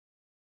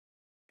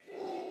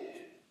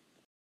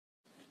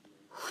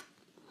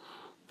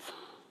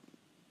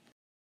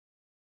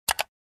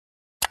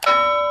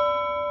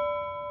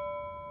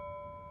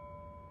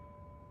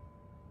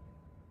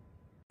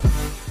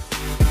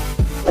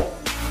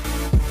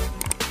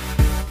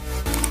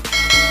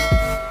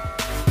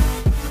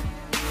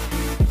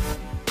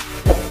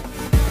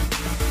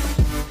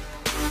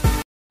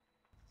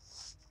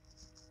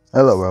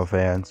Hello rail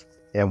fans,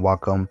 and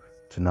welcome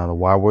to another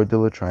Why We're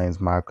Dealer Trains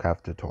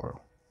Minecraft tutorial.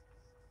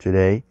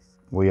 Today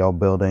we are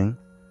building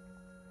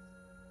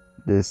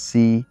this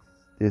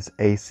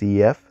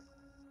ACF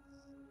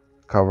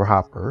cover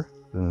hopper.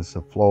 This is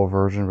a floor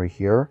version right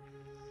here.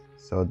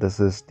 So this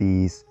is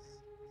these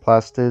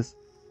plastics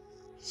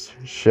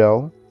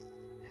shell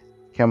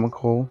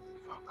chemical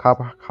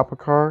copper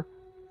car,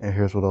 and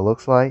here's what it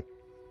looks like.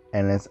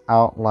 And it's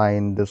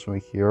outlined this one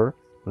here,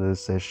 but it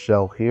says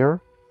shell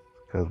here,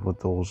 because with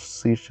those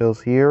seashells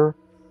here.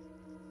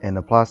 And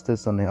the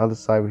plastics on the other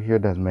side right here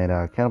that's made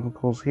out of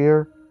chemicals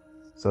here.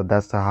 So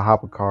that's the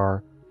hopper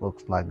car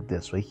looks like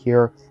this right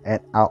here,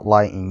 and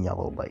outlined in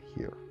yellow right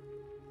here.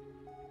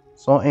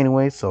 So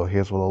anyway, so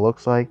here's what it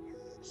looks like.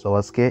 So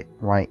let's get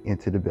right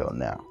into the build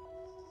now.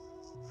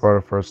 For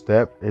the first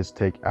step is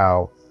take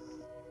our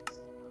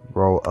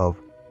row of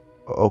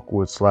oak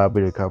wood slab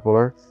with a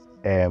coupler,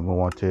 and we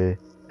want to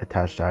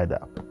attach that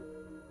up.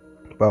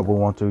 But we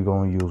want to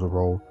go and use a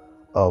row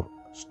of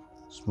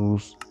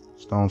smooth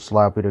stone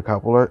slab with a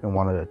coupler and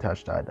want to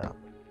attach that up.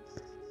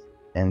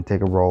 And take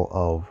a row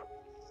of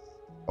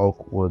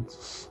oak wood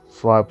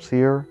slabs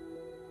here.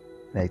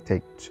 They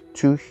take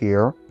two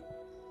here.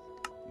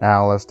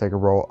 Now let's take a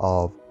row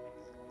of,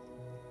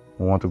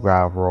 we want to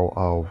grab a row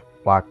of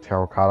black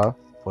terracotta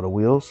for the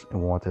wheels,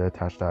 and we want to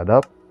attach that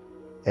up.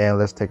 And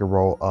let's take a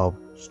row of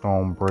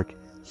stone brick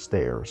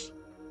stairs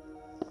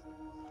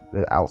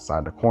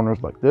outside the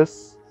corners like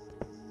this.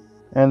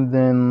 And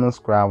then let's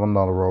grab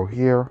another row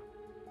here,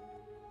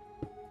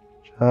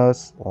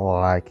 just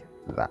like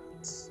that.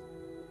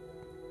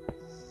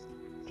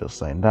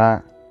 Just like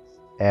that.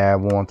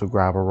 And we want to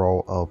grab a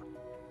row of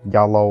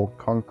yellow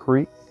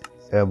concrete,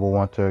 and we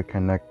want to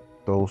connect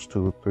those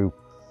two through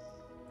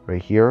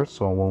right here.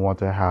 So we want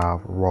to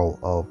have a row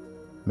of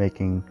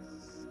making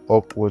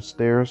oak wood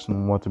stairs,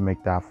 and we want to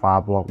make that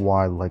 5 block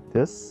wide like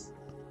this.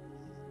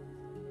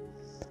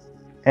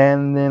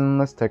 And then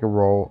let's take a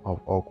row of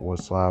oak wood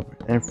slab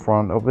in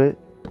front of it,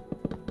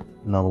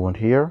 another one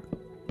here,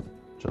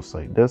 just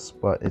like this,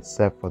 but it's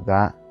set for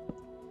that.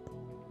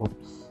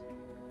 Oops.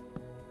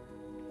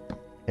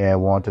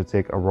 And we want to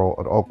take a row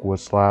of oak wood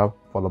slab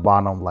for the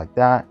bottom like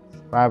that,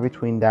 right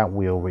between that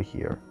wheel right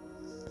here,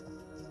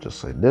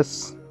 just like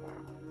this.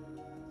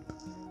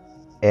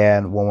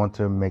 And we want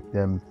to make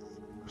them,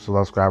 so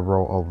let's grab a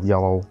row of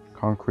yellow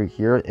concrete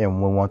here,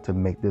 and we want to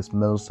make this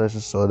middle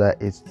section so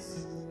that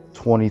it's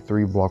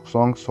 23 blocks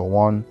long. So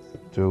 1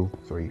 2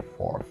 3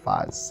 4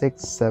 5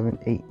 6 7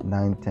 8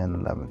 9 10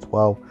 11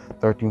 12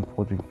 13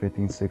 14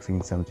 15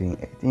 16 17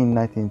 18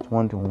 19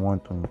 20 21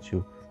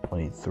 22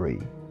 23,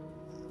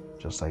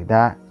 just like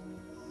that.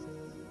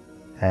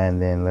 And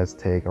then let's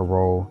take a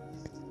row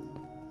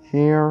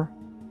here,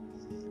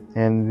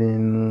 and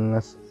then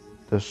let's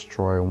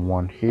destroy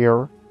one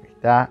here like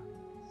that.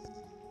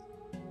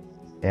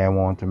 And I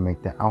want to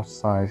make the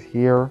outside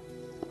here,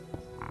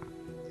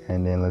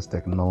 and then let's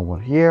take another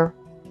one here,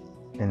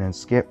 and then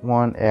skip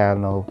one,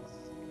 add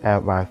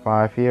by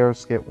 5 here,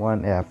 skip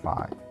one, add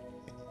 5,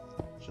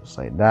 just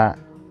like that,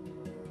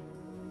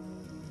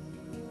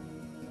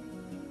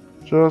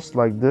 just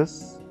like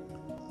this.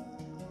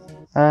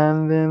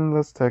 And then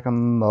let's take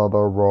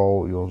another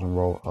row, using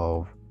row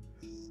of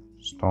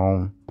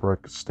stone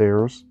brick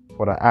stairs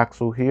for the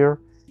axle here,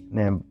 and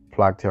then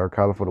black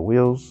terracotta for the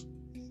wheels,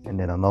 and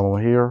then another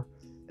one here,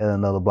 and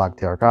another black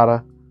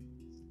terracotta.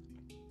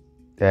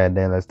 And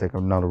then let's take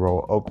another row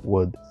of oak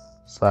wood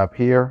slab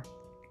here,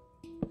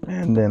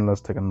 and then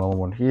let's take another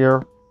one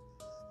here,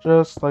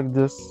 just like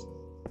this.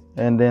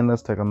 And then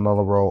let's take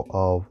another row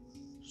of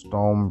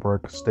stone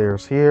brick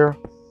stairs here,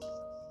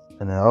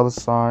 and the other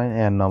side,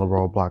 and another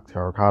row of black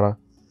terracotta,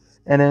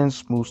 and then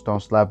smooth stone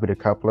slab with a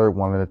coupler,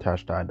 one to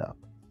attach that up.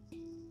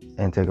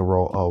 And take a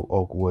row of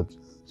oak wood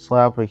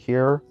slab right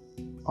here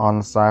on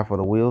the side for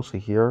the wheels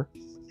here,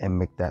 and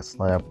make that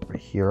slab right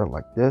here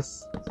like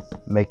this,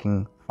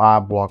 making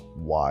 5 block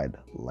wide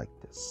like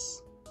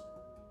this.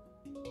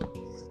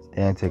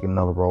 And take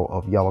another row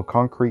of yellow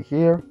concrete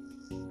here,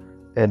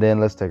 and then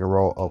let's take a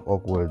row of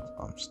oak wood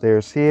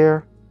stairs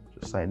here,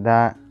 just like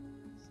that.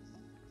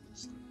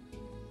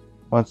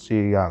 Once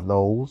you got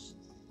those,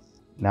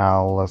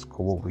 now let's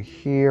go over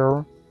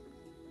here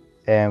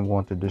and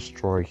want to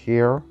destroy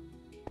here.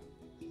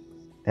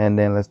 And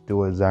then let's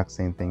do the exact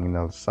same thing on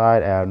the other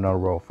side. Add another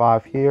row of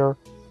 5 here,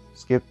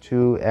 skip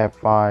 2, add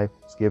 5,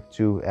 skip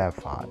 2, add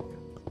 5,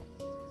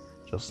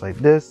 just like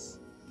this.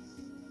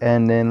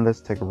 And then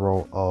let's take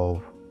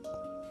another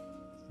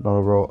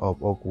row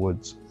of oak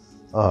woods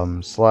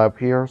slab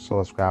here. So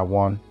let's grab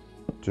 1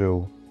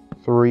 2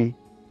 3,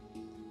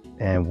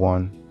 and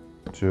 1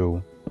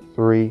 2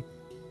 3,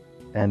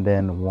 and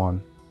then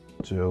 1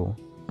 2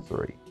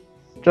 3,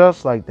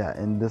 just like that.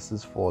 And this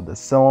is for the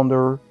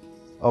cylinder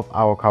of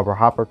our copper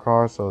hopper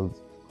car, so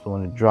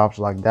when it drops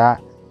like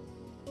that,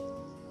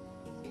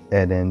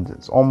 and then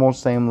it's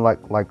almost same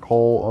like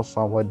coal or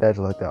something like that,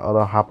 just like the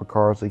other hopper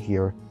cars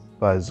here,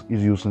 but it's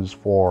using this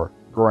for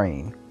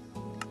grain.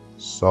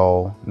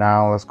 So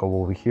now let's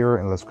go over here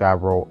and let's grab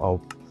a row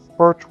of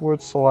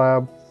birchwood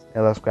slab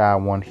And let's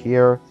grab one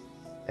here.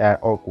 Add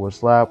oak wood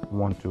slab.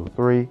 1, 2,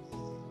 3.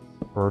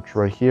 Birch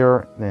right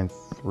here. Then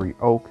 3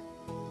 oak.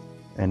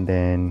 And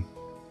then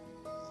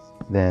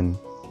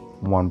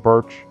 1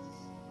 birch.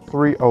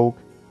 3 oak.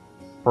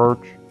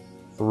 Birch.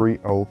 3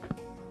 oak.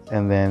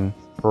 And then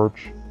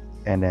birch.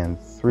 And then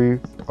 3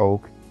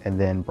 oak. And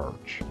then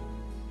birch.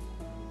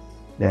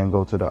 Then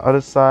go to the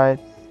other side.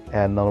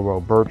 Add another row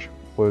of birch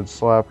wood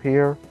slab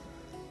here.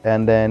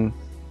 And then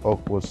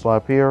oak wood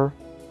slab here.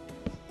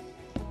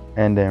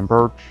 And then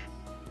birch.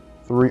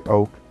 3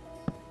 oak.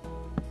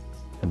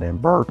 And then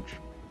birch.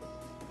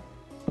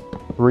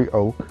 3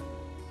 oak.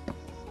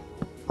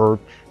 Birch.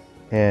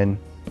 And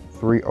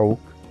 3 oak.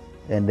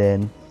 And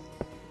then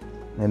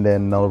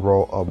another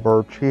row of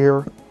birch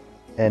here.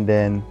 And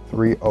then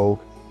 3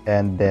 oak.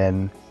 And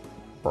then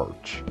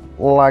birch.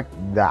 Like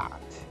that.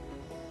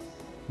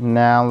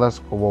 Now let's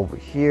go over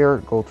here,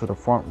 go to the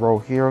front row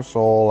here.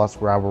 So let's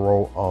grab a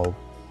row of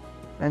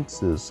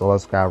fences. So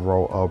let's grab a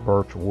row of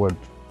birch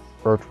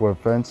wood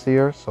fence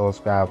here. So let's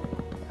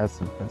add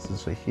some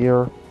fences right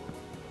here,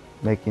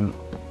 making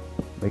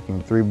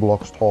 3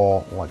 blocks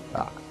tall like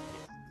that.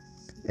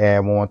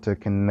 And we want to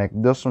connect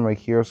this one right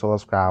here. So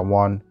let's grab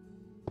 1,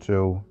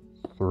 2,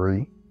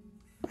 3,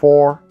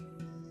 4,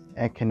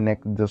 and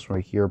connect this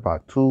right here by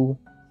 2,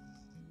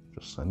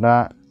 just like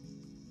that.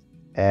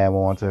 And we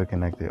want to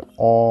connect it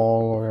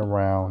all the way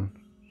around,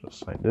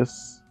 just like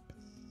this.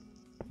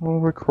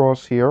 Move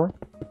across here.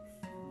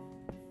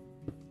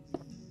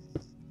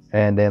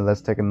 And then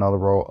let's take another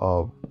row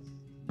of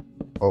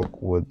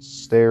oak wood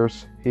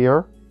stairs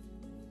here.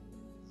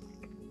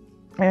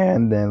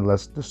 And then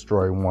let's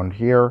destroy one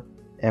here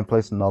and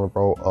place another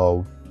row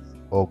of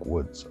oak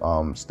wood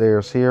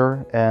stairs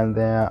here. And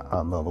then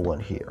another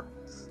one here,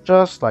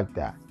 just like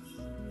that.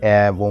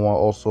 And we're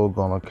also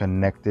going to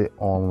connect it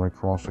all the way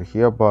across right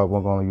here, but we're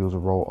going to use a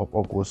row of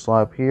oak wood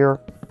slab here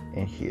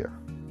and here.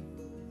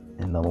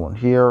 Another one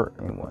here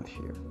and one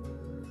here,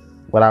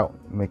 without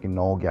making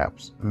no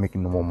gaps,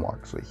 making no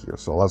marks right here.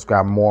 So let's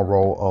grab more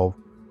row of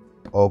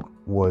oak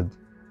wood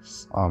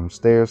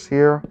stairs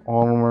here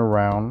all the way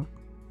around.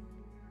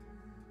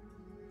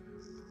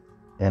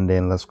 And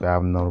then let's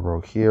grab another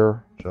row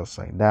here, just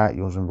like that,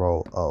 using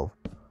row of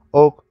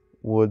oak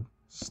wood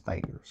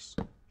stairs,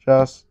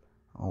 just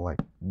like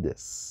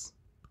this.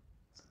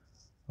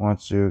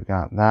 Once you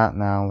got that,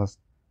 now let's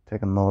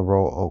take another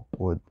row of oak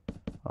wood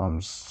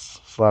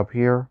slab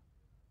here.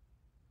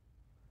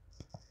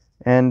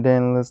 And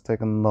then let's take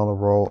another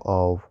row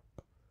of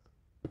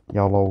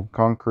yellow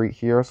concrete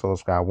here. So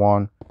let's grab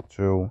 1,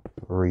 2,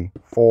 3,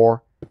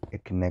 4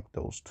 and connect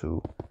those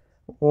two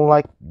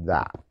like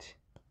that.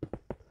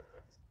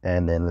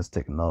 And then let's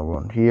take another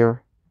one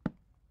here,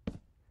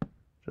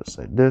 just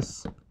like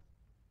this,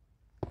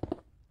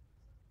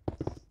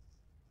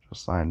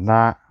 just like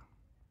that.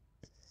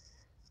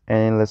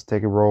 And let's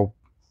take a row,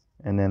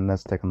 and then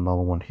let's take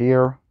another one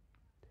here.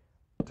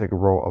 Take a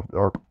row of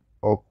dark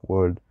oak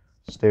wood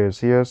stairs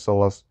here. So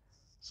let's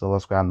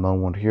grab another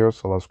one here.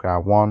 So let's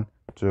grab 1,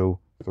 2,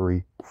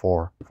 3,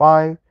 4,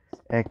 5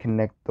 and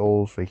connect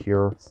those right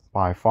here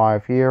by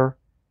 5 here.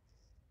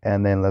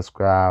 And then let's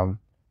grab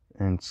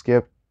and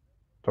skip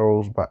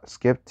those, but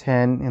skip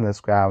 10, and let's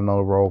grab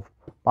another row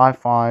by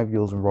 5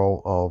 using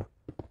row of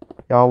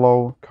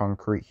yellow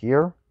concrete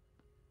here.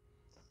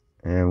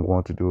 And we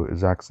want to do the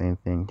exact same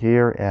thing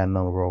here. Add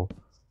another row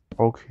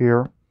oak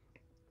here,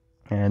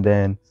 and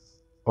then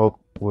oak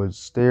wood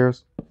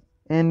stairs,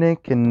 and then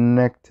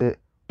connect it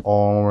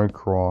all the way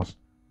across,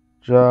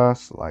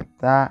 just like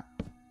that.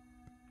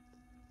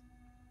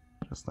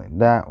 Just like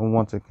that. We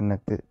want to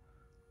connect it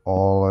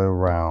all the way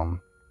around,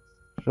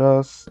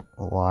 just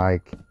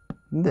like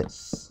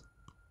this.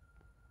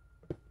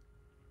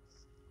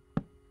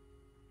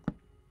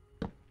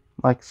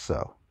 Like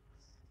so.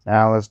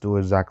 Now let's do the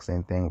exact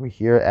same thing over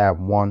here. Add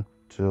 1,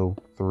 2,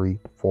 3,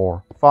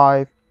 4,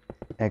 5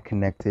 and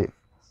connect it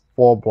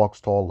 4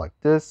 blocks tall like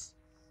this.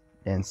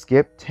 And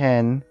skip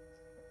 10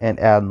 and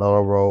add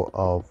another row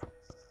of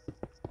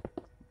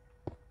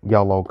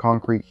yellow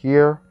concrete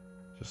here,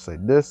 just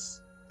like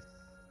this.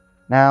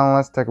 Now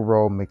let's take a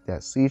row, make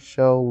that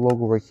seashell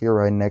logo right here,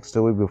 right next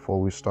to it before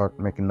we start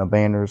making the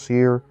banners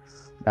here.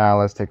 Now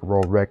let's take a row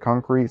of red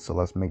concrete. So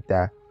let's make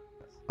that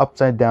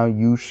upside down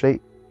U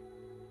shape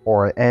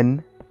or an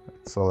N.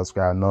 So let's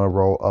grab another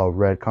row of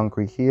red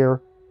concrete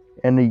here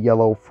and the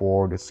yellow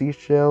for the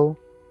seashell.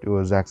 Do the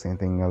exact same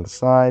thing on the other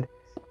side.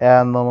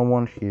 Add another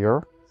one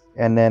here.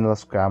 And then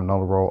let's grab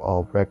another row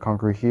of red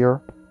concrete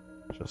here,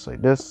 just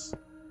like this.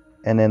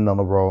 And then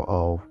another row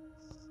of,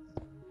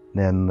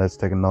 then let's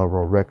take another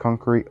row of red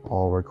concrete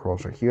all the way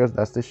across right here.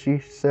 That's the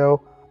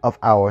seashell of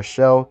our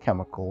shell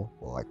chemical,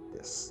 like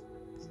this.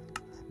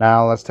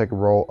 Now let's take a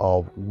row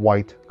of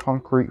white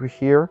concrete right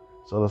here.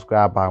 So let's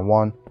grab by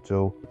 1,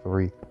 2,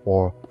 3,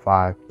 4,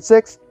 5,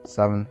 6,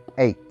 7,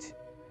 8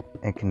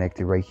 and connect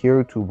it right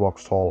here, 2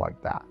 blocks tall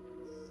like that.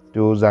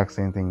 Do the exact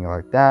same thing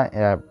like that.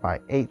 Add by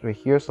 8 right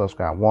here. So let's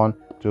grab 1,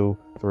 2,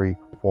 3,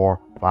 4,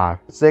 5,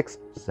 6,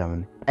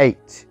 7,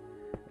 8.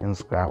 And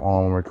let's grab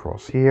all the way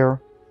across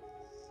here.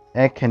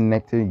 and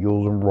connect it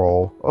using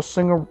a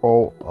single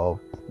roll of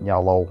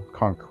yellow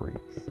concrete.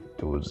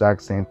 Do the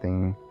exact same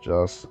thing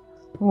just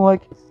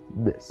like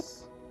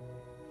this.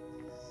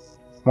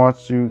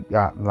 Once you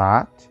got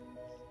that,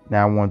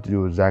 now I want to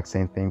do the exact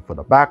same thing for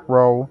the back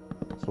row.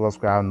 So let's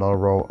grab another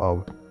row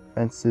of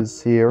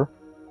fences here,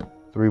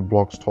 3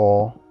 blocks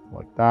tall,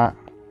 like that.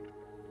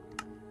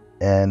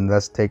 And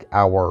let's take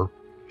our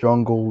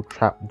jungle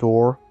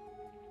trapdoor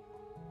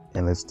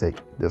and let's take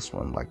this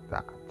one like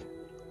that.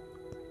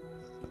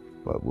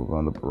 But we're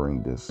going to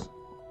bring this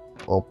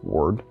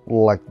upward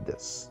like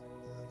this.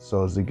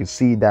 So as you can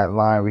see, that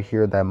line right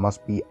here that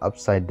must be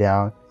upside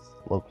down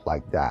look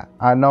like that.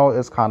 I know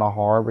it's kind of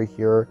hard right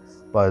here,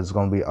 but it's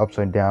going to be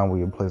upside down where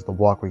you place the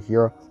block right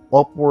here.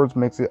 Upwards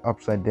makes it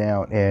upside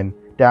down and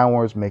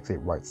downwards makes it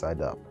right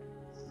side up.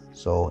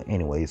 So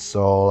anyway,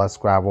 so let's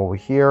grab over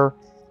here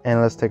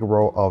and let's take a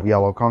row of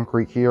yellow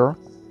concrete here.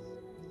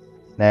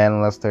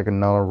 Then let's take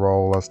another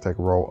row. Let's take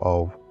a row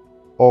of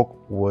oak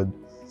wood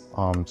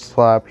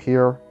slab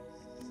here,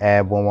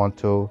 and we want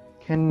to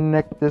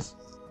connect this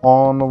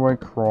all the way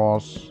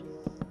across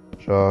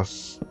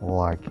just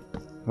like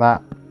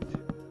that,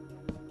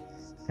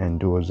 and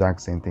do the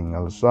exact same thing on the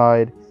other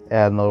side.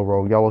 Add another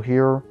row of yellow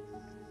here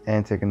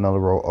and take another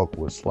row of oak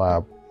wood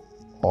slab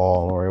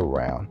all the way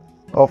around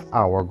of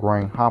our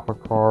grain hopper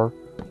car,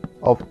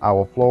 of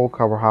our flow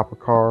cover hopper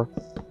car,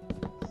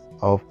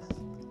 of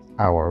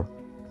our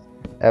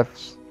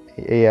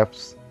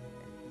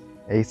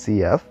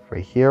ACF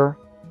right here.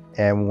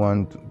 And we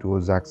want to do the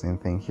exact same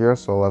thing here.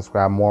 So let's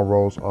grab more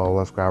rows.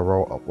 Let's grab a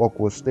row of oak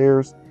wood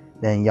stairs,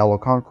 then yellow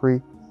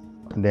concrete,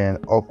 and then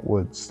oak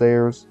wood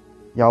stairs,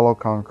 yellow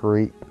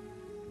concrete,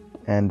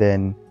 and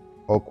then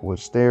oak wood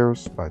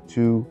stairs by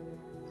 2,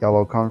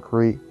 yellow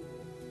concrete,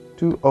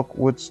 2 oak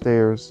wood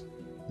stairs,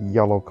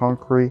 yellow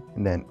concrete,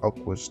 and then oak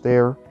wood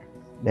stair,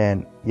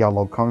 then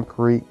yellow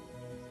concrete,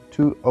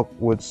 2 oak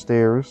wood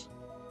stairs,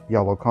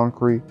 yellow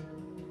concrete,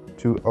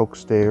 2 oak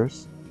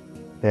stairs,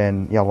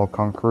 then yellow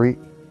concrete,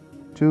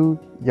 2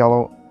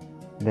 yellow,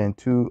 then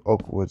 2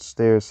 oak wood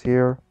stairs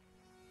here,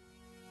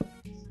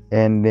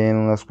 and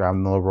then let's grab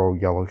another row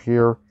of yellow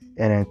here,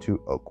 and then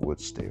 2 oak wood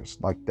stairs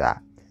like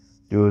that.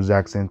 Do the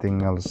exact same thing on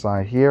the other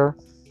side here,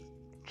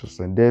 just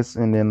like this.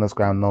 And then let's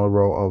grab another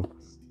row of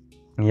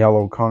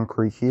yellow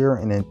concrete here,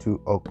 and then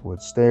 2 oak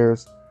wood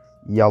stairs,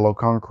 yellow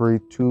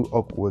concrete, 2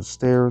 oak wood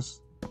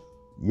stairs,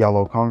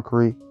 yellow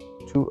concrete,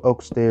 2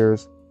 oak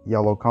stairs,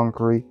 yellow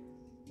concrete,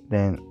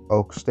 then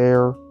oak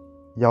stair,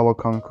 yellow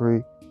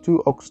concrete,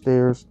 2 oak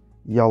stairs,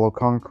 yellow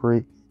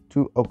concrete,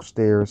 2 oak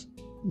stairs,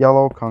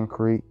 yellow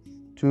concrete,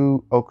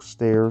 2 oak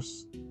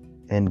stairs,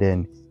 and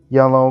then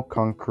yellow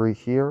concrete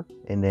here,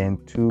 and then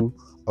 2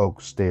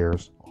 oak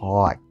stairs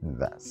like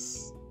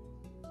this.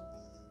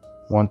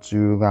 Once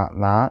you got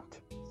that,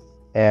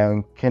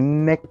 and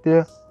connect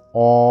it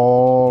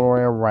all the way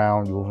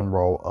around using a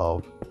row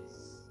of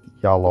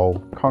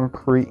yellow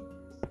concrete,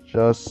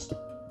 just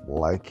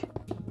like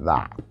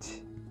that,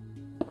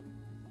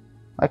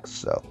 like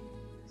so.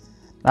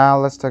 Now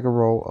let's take a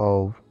row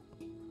of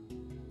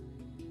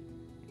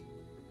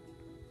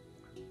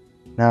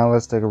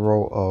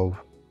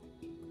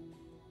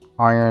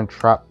iron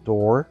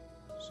trapdoor.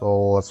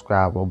 So let's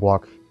grab a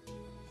block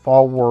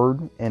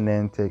forward and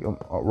then take a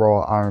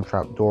row of iron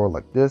trapdoor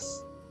like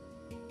this.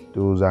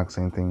 Do the exact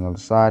same thing on the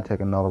side.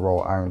 Take another row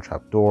of iron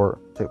trapdoor.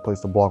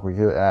 Place the block right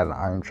here. Add an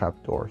iron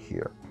trapdoor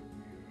here.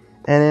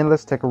 And then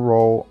let's take a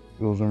row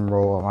using a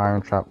row of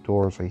iron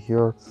trapdoors right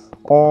here,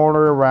 all the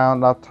way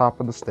around the top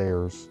of the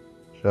stairs,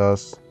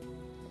 just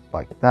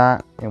like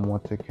that. And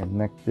want to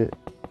connect it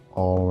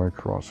all the way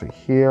across right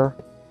here,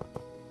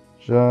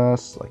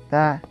 just like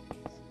that.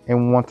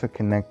 And want to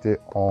connect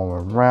it all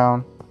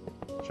around,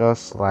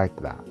 just like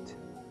that.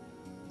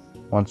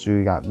 Once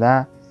you got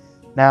that,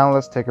 now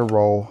let's take a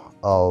row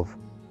of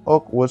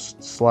oak wood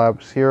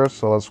slabs here.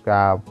 So let's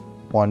grab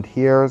 1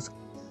 here,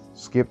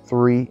 skip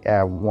 3,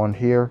 add 1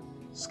 here,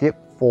 skip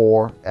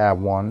 4, add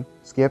 1,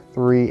 skip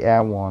 3,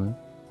 add 1,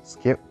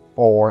 skip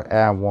 4,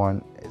 add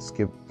 1,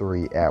 skip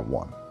 3, add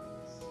 1,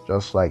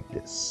 just like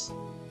this.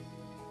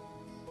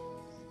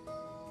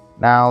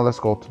 Now let's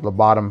go to the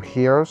bottom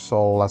here.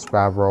 So let's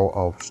grab a row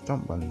of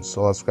stone buttons.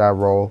 So let's grab a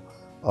row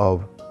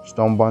of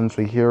stone buttons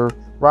right here,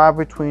 right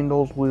between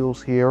those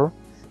wheels here.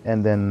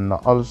 And then the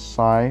other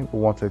side, we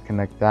want to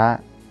connect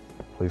that,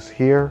 place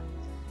here,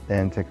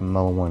 then take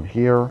another one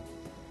here,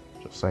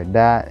 just like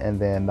that, and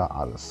then the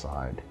other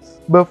side,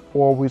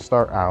 before we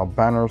start our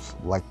banners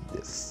like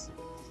this.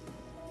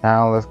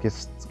 Now let's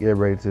get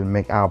ready to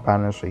make our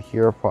banners right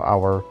here for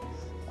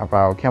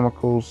our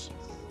chemicals,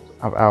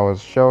 of our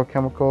shell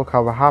chemical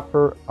cover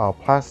hopper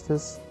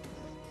plastics.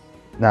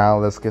 Now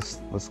let's get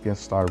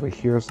started right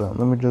here. So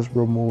let me just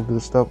remove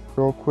this stuff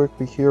real quick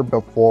right here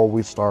before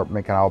we start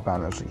making our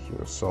banners right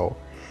here. So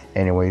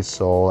anyway,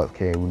 so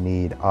okay, we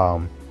need a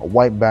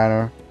white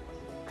banner.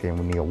 Okay,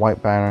 we need a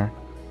white banner,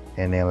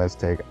 and then let's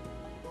take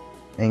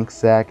ink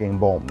sac and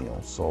ball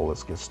meal. So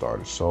let's get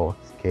started. So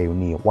okay, we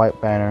need a white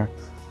banner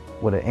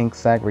with an ink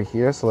sac right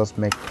here. So let's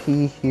make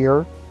P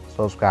here.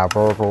 So let's grab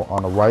vertical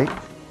on the right,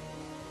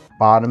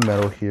 bottom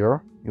middle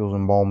here,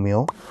 using bone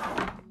meal.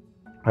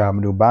 Grab a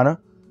new banner,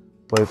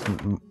 place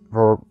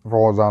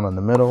horizontal in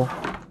the middle,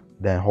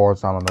 then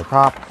horizontal on the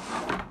top,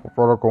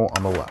 vertical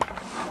on the left.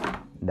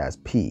 That's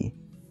P.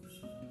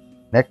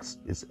 Next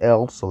is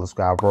L, so let's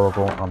grab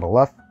vertical on the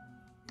left,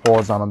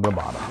 horizontal on the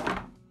bottom.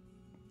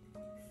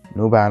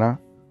 New banner,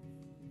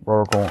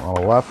 vertical on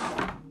the left,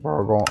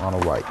 vertical on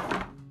the right.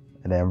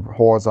 And then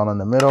horizontal in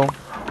the middle,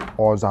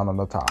 horizontal on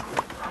the top.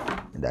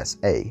 And that's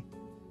A.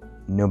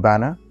 New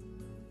banner,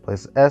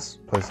 place S,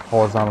 place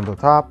horizontal on the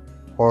top,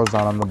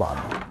 horizontal on the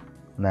bottom.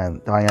 And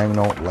then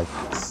diagonal like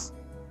this.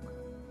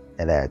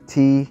 And then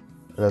T,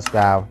 let's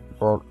grab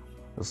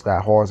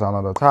horizontal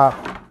on the top,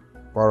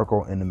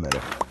 vertical in the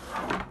middle.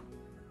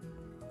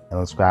 And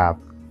let's grab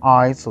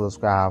I, so let's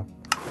grab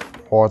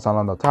horizontal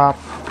on the top,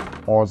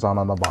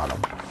 horizontal on the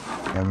bottom,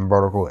 and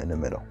vertical in the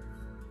middle.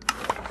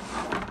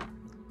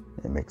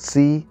 And make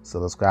C, so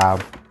let's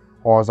grab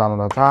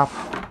horizontal on the top,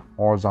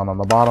 horizontal on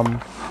the bottom,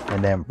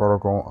 and then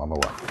vertical on the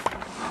left.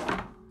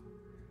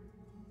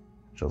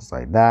 Just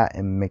like that,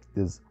 and make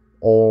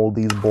all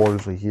these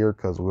borders right here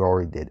because we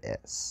already did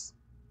S.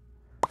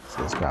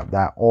 So let's grab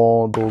that,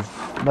 all those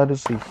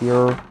letters right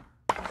here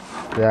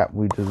that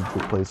we just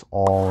place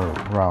all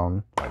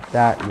around like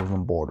that,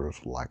 using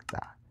borders like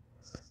that.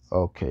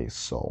 Okay,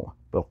 so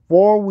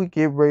before we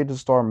get ready to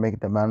start making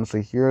the banners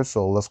right here,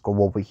 so let's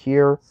go over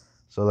here.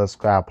 So let's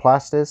grab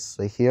plastics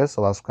right here.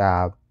 So let's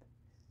grab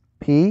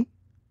P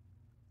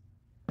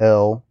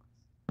L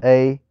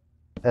A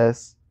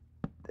S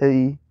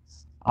T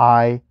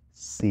I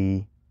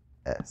C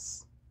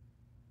S.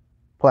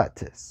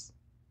 Plastics.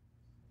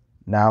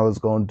 Now let's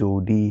go and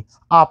do the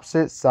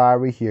opposite side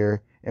right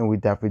here, and we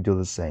definitely do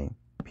the same.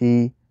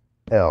 P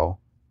L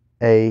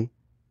A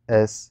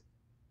S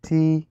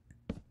T,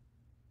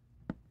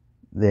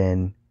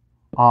 then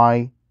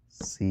I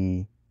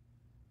C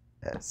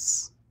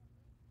S.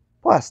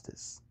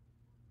 Plastics.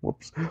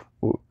 Whoops.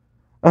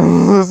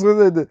 Almost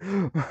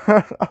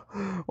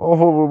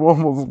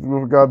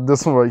forgot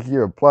this one right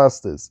here.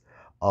 Plastics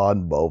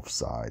on both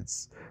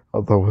sides. I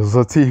thought it was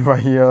a T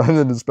right here. I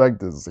didn't expect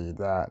to see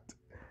that.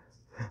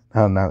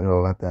 I'm not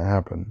gonna let that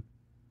happen.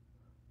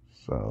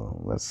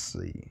 So let's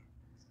see.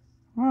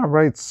 All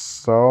right,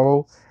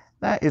 so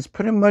that is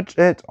pretty much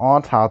it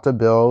on how to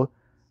build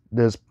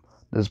this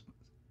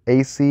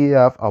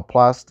ACF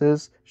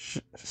Plastics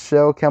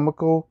shell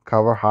chemical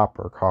cover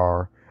hopper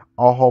car.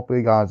 I hope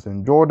you guys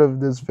enjoyed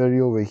this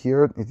video over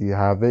here. If you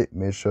have it,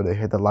 make sure to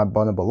hit the like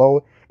button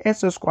below and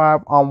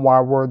subscribe on Why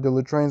World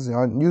Dealer Trains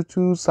on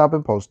YouTube. So I've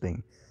been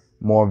posting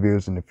more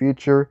videos in the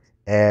future,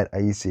 and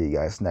I see you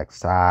guys next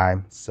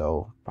time.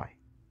 So bye.